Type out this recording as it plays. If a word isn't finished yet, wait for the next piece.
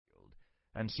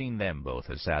and seen them both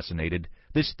assassinated,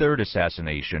 this third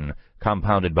assassination,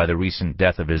 compounded by the recent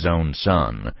death of his own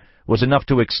son, was enough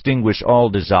to extinguish all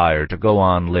desire to go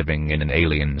on living in an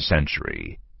alien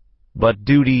century. But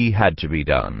duty had to be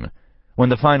done. When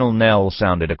the final knell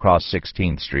sounded across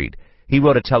 16th Street, he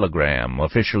wrote a telegram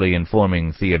officially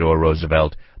informing Theodore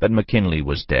Roosevelt that McKinley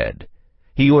was dead.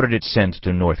 He ordered it sent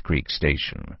to North Creek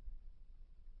Station.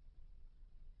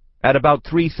 At about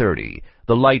 3:30,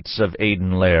 the lights of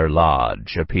Aidenlair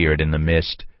Lodge appeared in the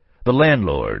mist. The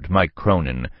landlord, Mike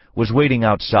Cronin, was waiting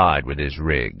outside with his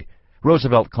rig.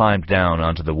 Roosevelt climbed down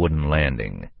onto the wooden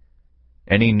landing.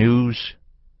 "Any news?"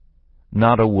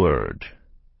 "Not a word."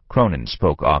 Cronin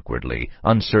spoke awkwardly,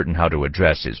 uncertain how to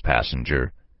address his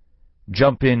passenger.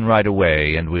 "Jump in right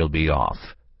away and we'll be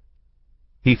off."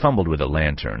 He fumbled with a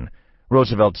lantern.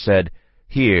 Roosevelt said,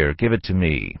 "Here, give it to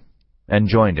me," and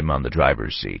joined him on the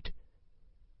driver's seat.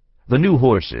 The new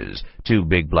horses, two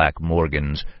big black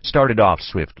Morgans, started off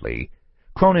swiftly.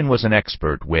 Cronin was an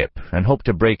expert whip and hoped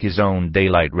to break his own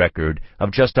daylight record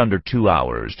of just under 2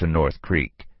 hours to North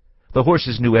Creek. The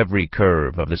horses knew every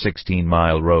curve of the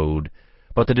 16-mile road,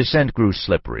 but the descent grew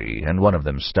slippery, and one of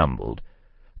them stumbled.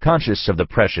 Conscious of the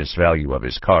precious value of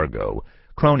his cargo,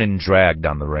 Cronin dragged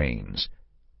on the reins.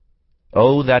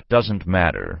 "Oh, that doesn't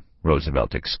matter,"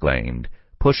 Roosevelt exclaimed.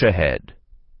 "Push ahead."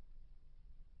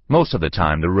 Most of the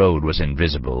time the road was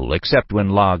invisible, except when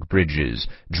log bridges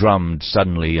drummed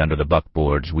suddenly under the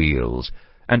buckboard's wheels,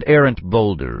 and errant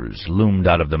boulders loomed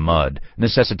out of the mud,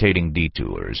 necessitating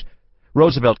detours.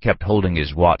 Roosevelt kept holding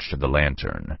his watch to the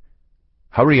lantern.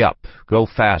 "Hurry up! Go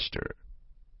faster!"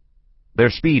 Their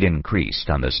speed increased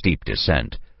on the steep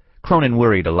descent. Cronin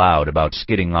worried aloud about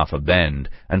skidding off a bend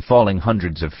and falling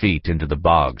hundreds of feet into the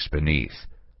bogs beneath.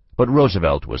 But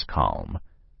Roosevelt was calm.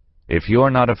 "If you're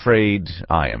not afraid,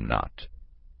 I am not."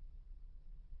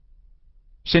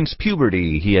 Since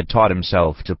puberty, he had taught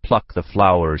himself to pluck the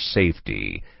flower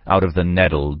safety out of the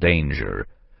nettle danger.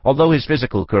 Although his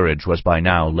physical courage was by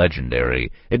now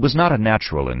legendary, it was not a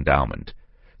natural endowment.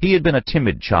 He had been a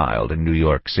timid child in New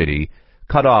York City,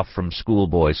 cut off from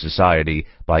schoolboy society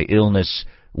by illness,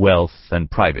 wealth,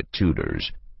 and private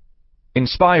tutors.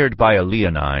 Inspired by a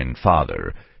leonine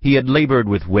father, he had labored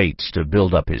with weights to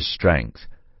build up his strength.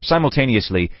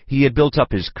 Simultaneously, he had built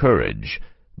up his courage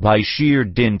by sheer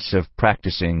dint of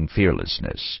practicing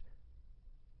fearlessness.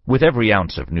 With every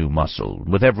ounce of new muscle,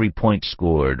 with every point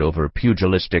scored over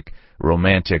pugilistic,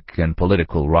 romantic, and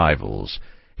political rivals,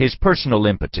 his personal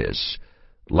impetus,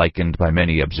 likened by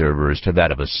many observers to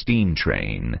that of a steam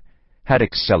train, had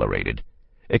accelerated.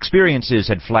 Experiences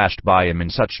had flashed by him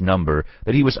in such number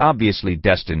that he was obviously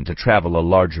destined to travel a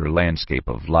larger landscape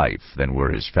of life than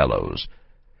were his fellows.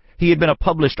 He had been a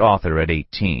published author at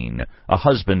 18, a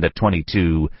husband at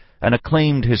 22, an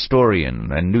acclaimed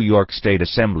historian and New York State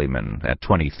Assemblyman at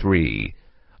 23,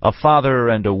 a father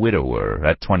and a widower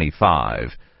at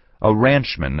 25, a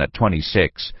ranchman at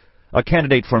 26, a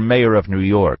candidate for mayor of New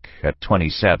York at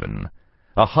 27,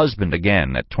 a husband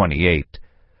again at 28,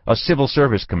 a civil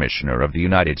service commissioner of the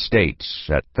United States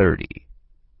at 30.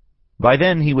 By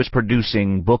then he was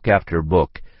producing book after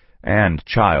book and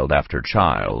child after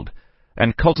child,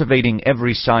 and cultivating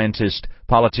every scientist,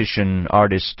 politician,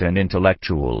 artist, and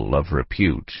intellectual of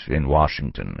repute in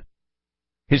Washington.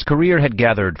 His career had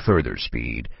gathered further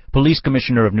speed. Police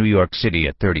Commissioner of New York City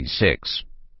at 36,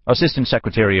 Assistant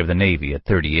Secretary of the Navy at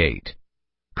 38,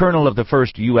 Colonel of the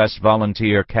 1st U.S.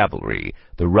 Volunteer Cavalry,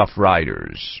 the Rough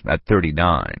Riders, at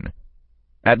 39.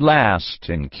 At last,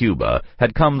 in Cuba,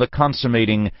 had come the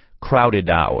consummating crowded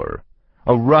hour.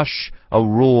 A rush, a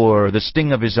roar, the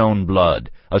sting of his own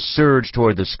blood, a surge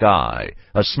toward the sky,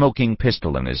 a smoking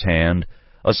pistol in his hand,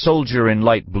 a soldier in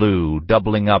light blue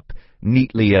doubling up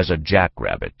neatly as a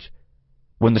jackrabbit.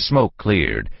 When the smoke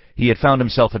cleared, he had found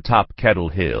himself atop Kettle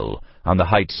Hill, on the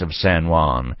heights of San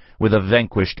Juan, with a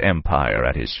vanquished empire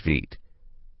at his feet.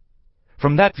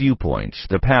 From that viewpoint,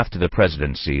 the path to the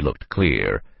presidency looked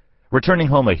clear. Returning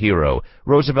home a hero,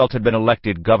 Roosevelt had been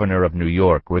elected governor of New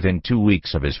York within 2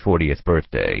 weeks of his 40th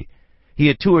birthday. He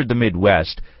had toured the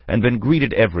Midwest and been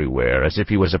greeted everywhere as if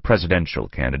he was a presidential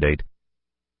candidate.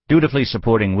 Dutifully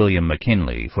supporting William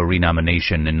McKinley for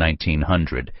renomination in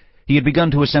 1900, he had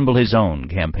begun to assemble his own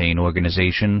campaign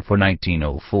organization for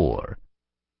 1904.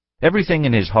 Everything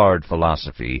in his hard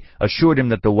philosophy assured him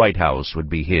that the White House would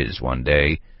be his one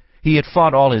day. He had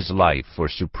fought all his life for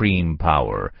supreme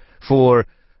power, for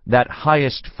that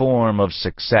highest form of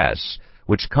success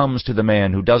which comes to the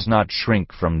man who does not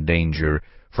shrink from danger,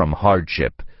 from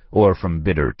hardship, or from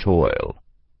bitter toil.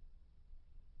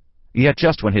 Yet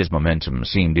just when his momentum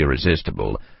seemed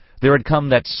irresistible, There had come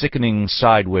that sickening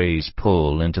sideways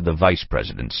pull into the vice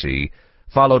presidency,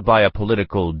 followed by a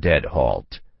political dead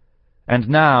halt. And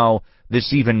now,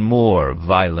 this even more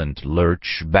violent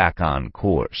lurch back on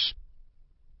course.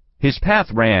 His path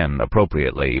ran,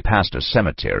 appropriately, past a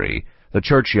cemetery, the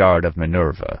churchyard of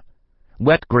Minerva.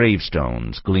 Wet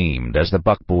gravestones gleamed as the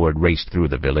buckboard raced through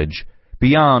the village.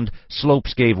 Beyond,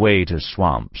 slopes gave way to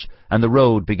swamps, and the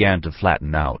road began to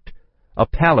flatten out. A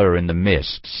pallor in the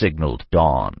mist signaled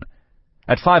dawn.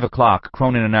 At 5 o'clock,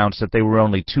 Cronin announced that they were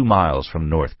only 2 miles from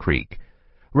North Creek.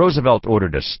 Roosevelt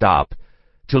ordered a stop,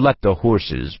 to let the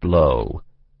horses blow.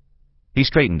 He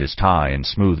straightened his tie and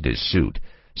smoothed his suit,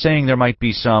 saying there might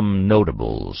be some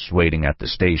notables waiting at the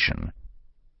station.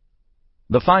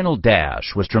 The final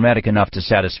dash was dramatic enough to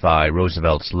satisfy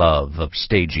Roosevelt's love of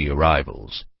stagey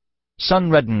arrivals.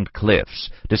 Sun-reddened cliffs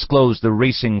disclosed the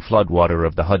racing floodwater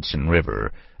of the Hudson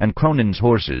River, and Cronin's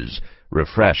horses,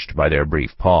 refreshed by their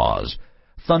brief pause,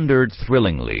 thundered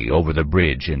thrillingly over the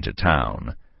bridge into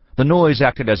town. The noise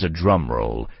acted as a drum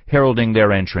roll, heralding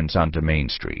their entrance onto Main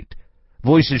Street.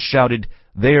 Voices shouted,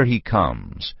 "There he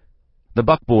comes!" The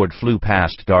buckboard flew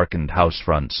past darkened house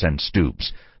fronts and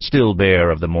stoops, still bare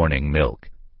of the morning milk.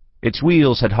 Its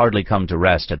wheels had hardly come to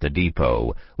rest at the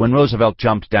depot when Roosevelt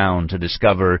jumped down to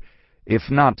discover, if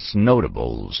not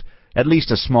notables, at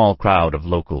least a small crowd of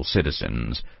local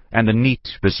citizens, and the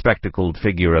neat, bespectacled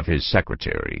figure of his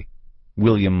secretary,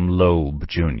 William Loeb,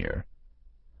 Jr.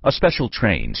 A special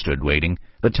train stood waiting.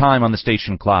 The time on the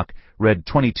station clock read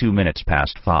 22 minutes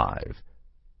past 5.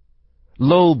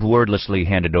 Loeb wordlessly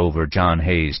handed over John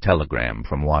Hay's telegram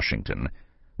from Washington.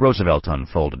 Roosevelt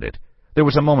unfolded it. There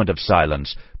was a moment of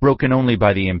silence, broken only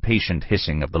by the impatient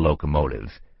hissing of the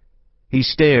locomotive. He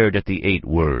stared at the 8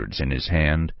 words in his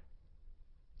hand.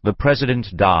 The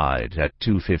President died at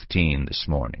 2:15 this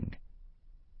morning.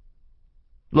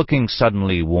 Looking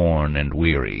suddenly worn and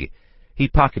weary, he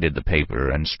pocketed the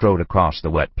paper and strode across the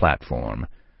wet platform.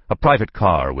 A private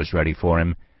car was ready for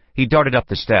him. He darted up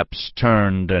the steps,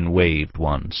 turned, and waved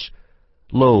once.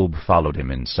 Loeb followed him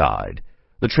inside.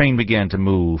 The train began to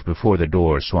move before the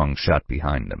door swung shut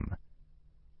behind them.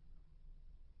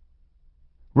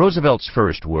 Roosevelt's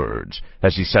first words,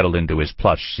 as he settled into his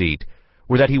plush seat,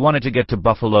 were that he wanted to get to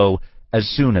Buffalo as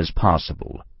soon as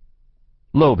possible.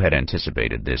 Loeb had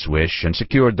anticipated this wish and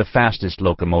secured the fastest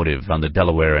locomotive on the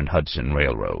Delaware and Hudson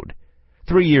Railroad.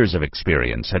 3 years of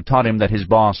experience had taught him that his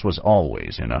boss was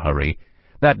always in a hurry.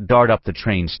 That dart up the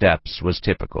train steps was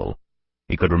typical.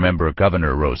 He could remember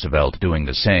Governor Roosevelt doing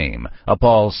the same, up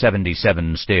all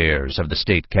 77 stairs of the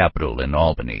state capitol in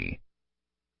Albany.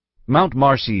 Mount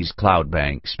Marcy's cloud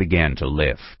banks began to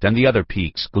lift, and the other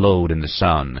peaks glowed in the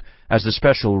sun as the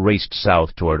special raced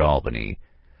south toward Albany.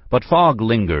 But fog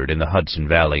lingered in the Hudson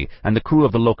Valley, and the crew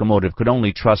of the locomotive could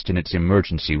only trust in its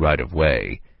emergency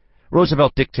right-of-way.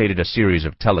 Roosevelt dictated a series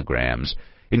of telegrams,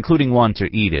 including one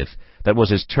to Edith that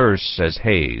was as terse as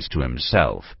Hayes to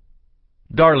himself.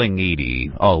 Darling Edie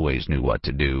always knew what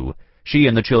to do. She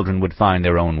and the children would find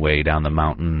their own way down the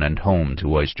mountain and home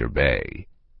to Oyster Bay.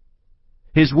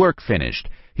 His work finished,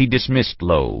 he dismissed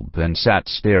Loeb and sat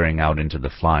staring out into the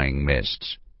flying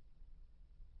mists.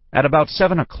 At about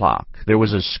 7 o'clock, there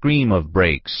was a scream of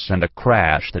brakes and a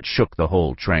crash that shook the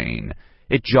whole train.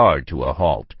 It jarred to a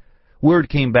halt. Word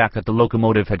came back that the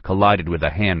locomotive had collided with a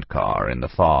handcar in the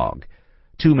fog.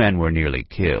 2 men were nearly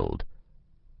killed.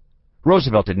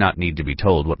 Roosevelt did not need to be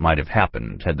told what might have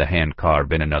happened had the handcar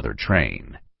been another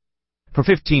train. For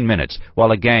 15 minutes,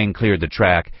 while a gang cleared the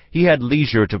track, he had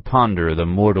leisure to ponder the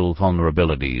mortal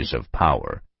vulnerabilities of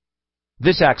power.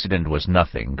 This accident was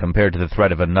nothing compared to the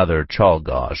threat of another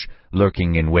Czolgosz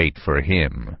lurking in wait for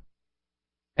him.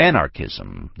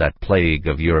 Anarchism, that plague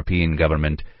of European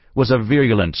government, was a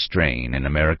virulent strain in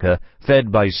America,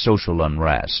 fed by social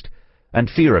unrest, and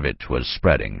fear of it was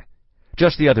spreading.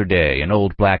 Just the other day, an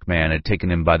old black man had taken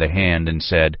him by the hand and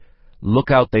said, "Look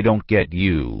out they don't get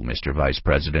you, Mr. Vice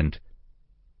President."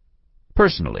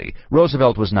 Personally,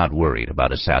 Roosevelt was not worried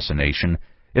about assassination.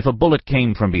 If a bullet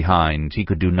came from behind, he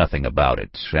could do nothing about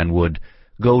it, and would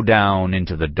go down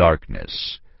into the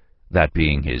darkness, that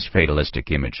being his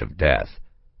fatalistic image of death.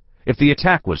 If the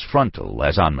attack was frontal,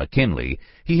 as on McKinley,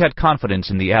 he had confidence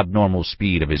in the abnormal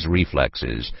speed of his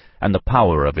reflexes and the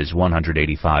power of his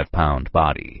 185-pound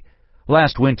body.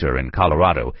 Last winter in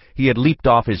Colorado, he had leaped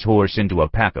off his horse into a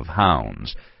pack of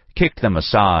hounds, kicked them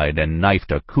aside, and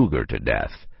knifed a cougar to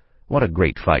death. What a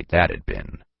great fight that had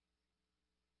been.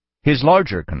 His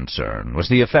larger concern was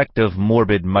the effect of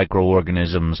morbid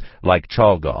microorganisms like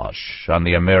Czolgosz on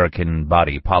the American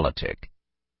body politic.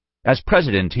 As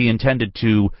president, he intended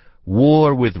to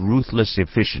war with ruthless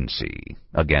efficiency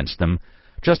against them,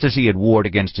 just as he had warred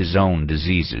against his own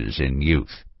diseases in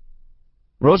youth.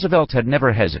 Roosevelt had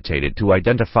never hesitated to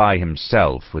identify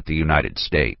himself with the United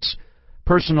States.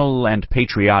 Personal and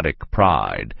patriotic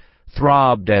pride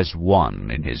throbbed as one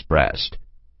in his breast.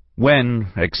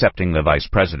 When, accepting the vice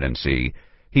presidency,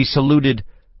 he saluted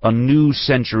a new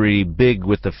century big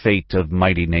with the fate of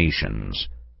mighty nations,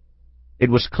 it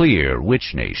was clear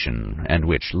which nation and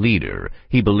which leader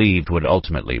he believed would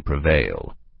ultimately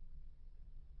prevail.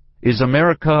 Is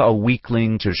America a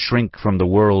weakling to shrink from the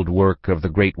world work of the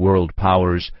great world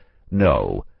powers?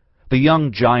 No. The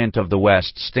young giant of the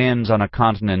West stands on a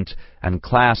continent and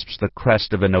clasps the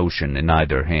crest of an ocean in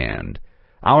either hand.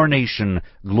 Our nation,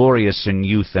 glorious in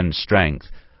youth and strength,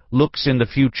 looks in the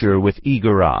future with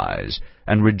eager eyes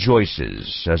and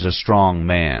rejoices as a strong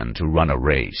man to run a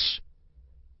race.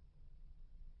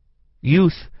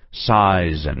 Youth,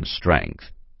 size, and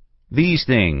strength. These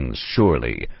things,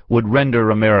 surely, would render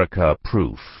America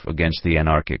proof against the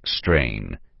anarchic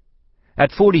strain.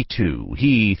 At 42,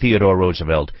 he, Theodore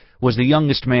Roosevelt, was the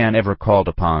youngest man ever called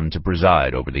upon to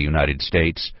preside over the United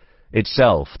States,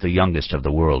 itself the youngest of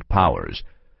the world powers.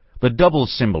 The double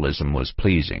symbolism was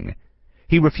pleasing.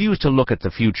 He refused to look at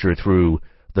the future through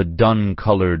the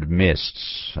dun-colored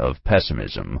mists of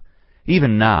pessimism.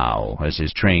 Even now, as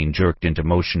his train jerked into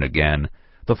motion again,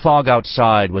 the fog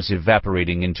outside was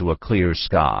evaporating into a clear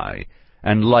sky,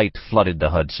 and light flooded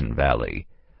the Hudson Valley.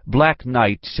 Black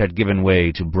night had given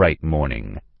way to bright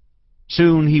morning.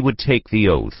 Soon he would take the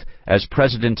oath as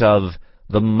president of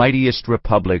the mightiest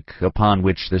republic upon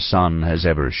which the sun has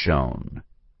ever shone.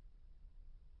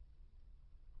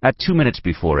 At 2 minutes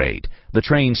before 8, the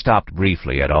train stopped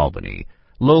briefly at Albany.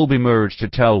 Loeb emerged to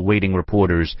tell waiting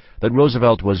reporters that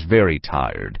Roosevelt was very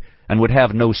tired and would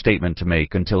have no statement to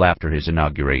make until after his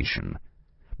inauguration.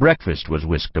 Breakfast was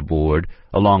whisked aboard,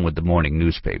 along with the morning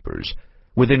newspapers.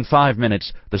 Within 5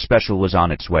 minutes, the special was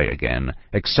on its way again,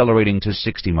 accelerating to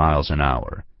 60 miles an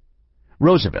hour.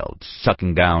 Roosevelt,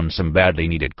 sucking down some badly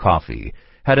needed coffee,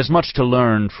 had as much to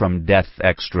learn from Death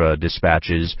Extra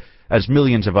dispatches as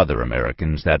millions of other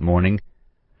Americans that morning.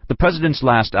 The president's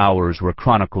last hours were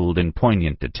chronicled in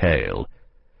poignant detail.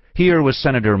 Here was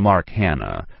Senator Mark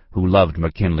Hanna, who loved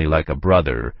McKinley like a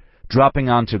brother, dropping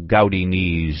onto gouty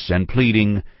knees and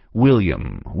pleading,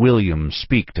 "William, William,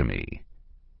 speak to me."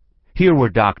 Here were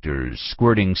doctors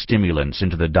squirting stimulants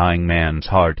into the dying man's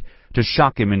heart to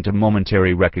shock him into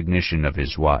momentary recognition of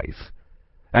his wife.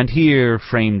 And here,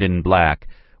 framed in black,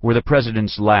 were the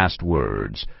president's last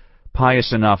words,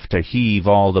 pious enough to heave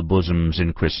all the bosoms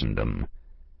in Christendom.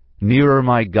 "Nearer,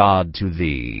 my God, to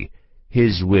thee,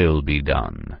 his will be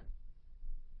done."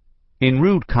 In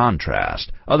rude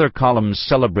contrast, other columns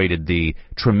celebrated the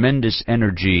tremendous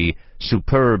energy,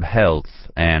 superb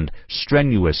health, and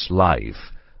strenuous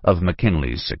life of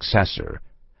McKinley's successor.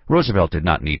 Roosevelt did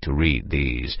not need to read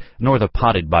these, nor the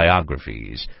potted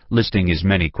biographies listing his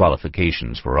many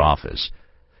qualifications for office.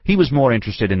 He was more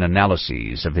interested in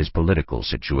analyses of his political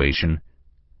situation.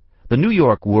 The New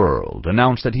York World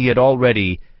announced that he had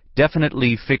already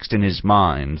definitely fixed in his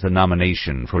mind the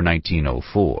nomination for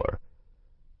 1904.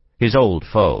 His old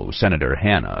foe, Senator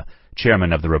Hanna,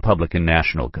 chairman of the Republican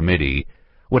National Committee,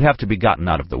 would have to be gotten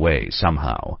out of the way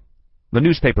somehow. The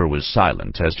newspaper was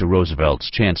silent as to Roosevelt's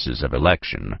chances of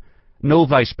election. No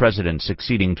vice president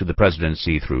succeeding to the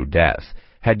presidency through death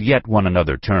had yet won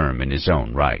another term in his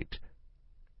own right.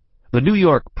 The New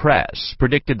York Press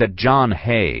predicted that John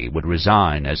Hay would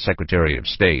resign as Secretary of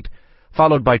State,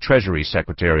 followed by Treasury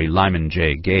Secretary Lyman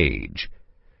J. Gage.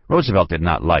 Roosevelt did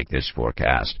not like this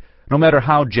forecast, no matter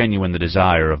how genuine the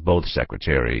desire of both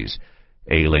secretaries,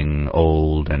 ailing,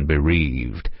 old, and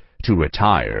bereaved, to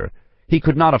retire. He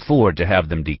could not afford to have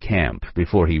them decamp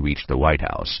before he reached the White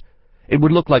House. It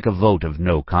would look like a vote of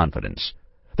no confidence.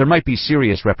 There might be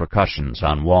serious repercussions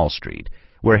on Wall Street,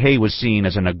 where Hay was seen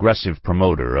as an aggressive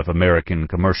promoter of American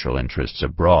commercial interests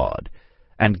abroad,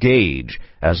 and Gage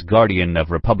as guardian of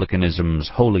republicanism's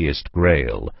holiest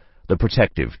grail, the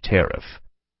protective tariff.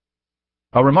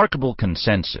 A remarkable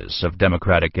consensus of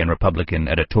Democratic and Republican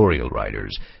editorial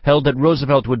writers held that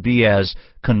Roosevelt would be as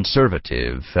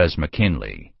conservative as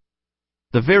McKinley.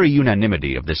 The very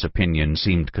unanimity of this opinion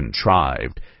seemed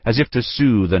contrived, as if to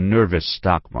soothe a nervous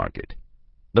stock market.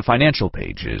 The financial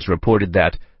pages reported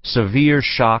that severe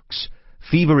shocks,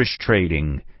 feverish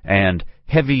trading, and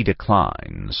heavy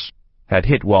declines had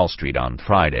hit Wall Street on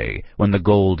Friday when the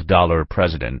gold dollar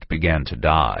president began to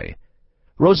die.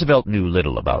 Roosevelt knew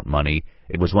little about money.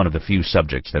 It was one of the few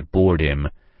subjects that bored him,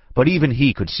 but even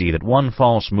he could see that one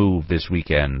false move this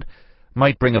weekend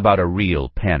might bring about a real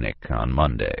panic on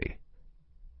Monday.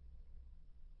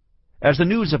 As the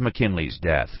news of McKinley's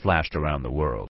death flashed around the world,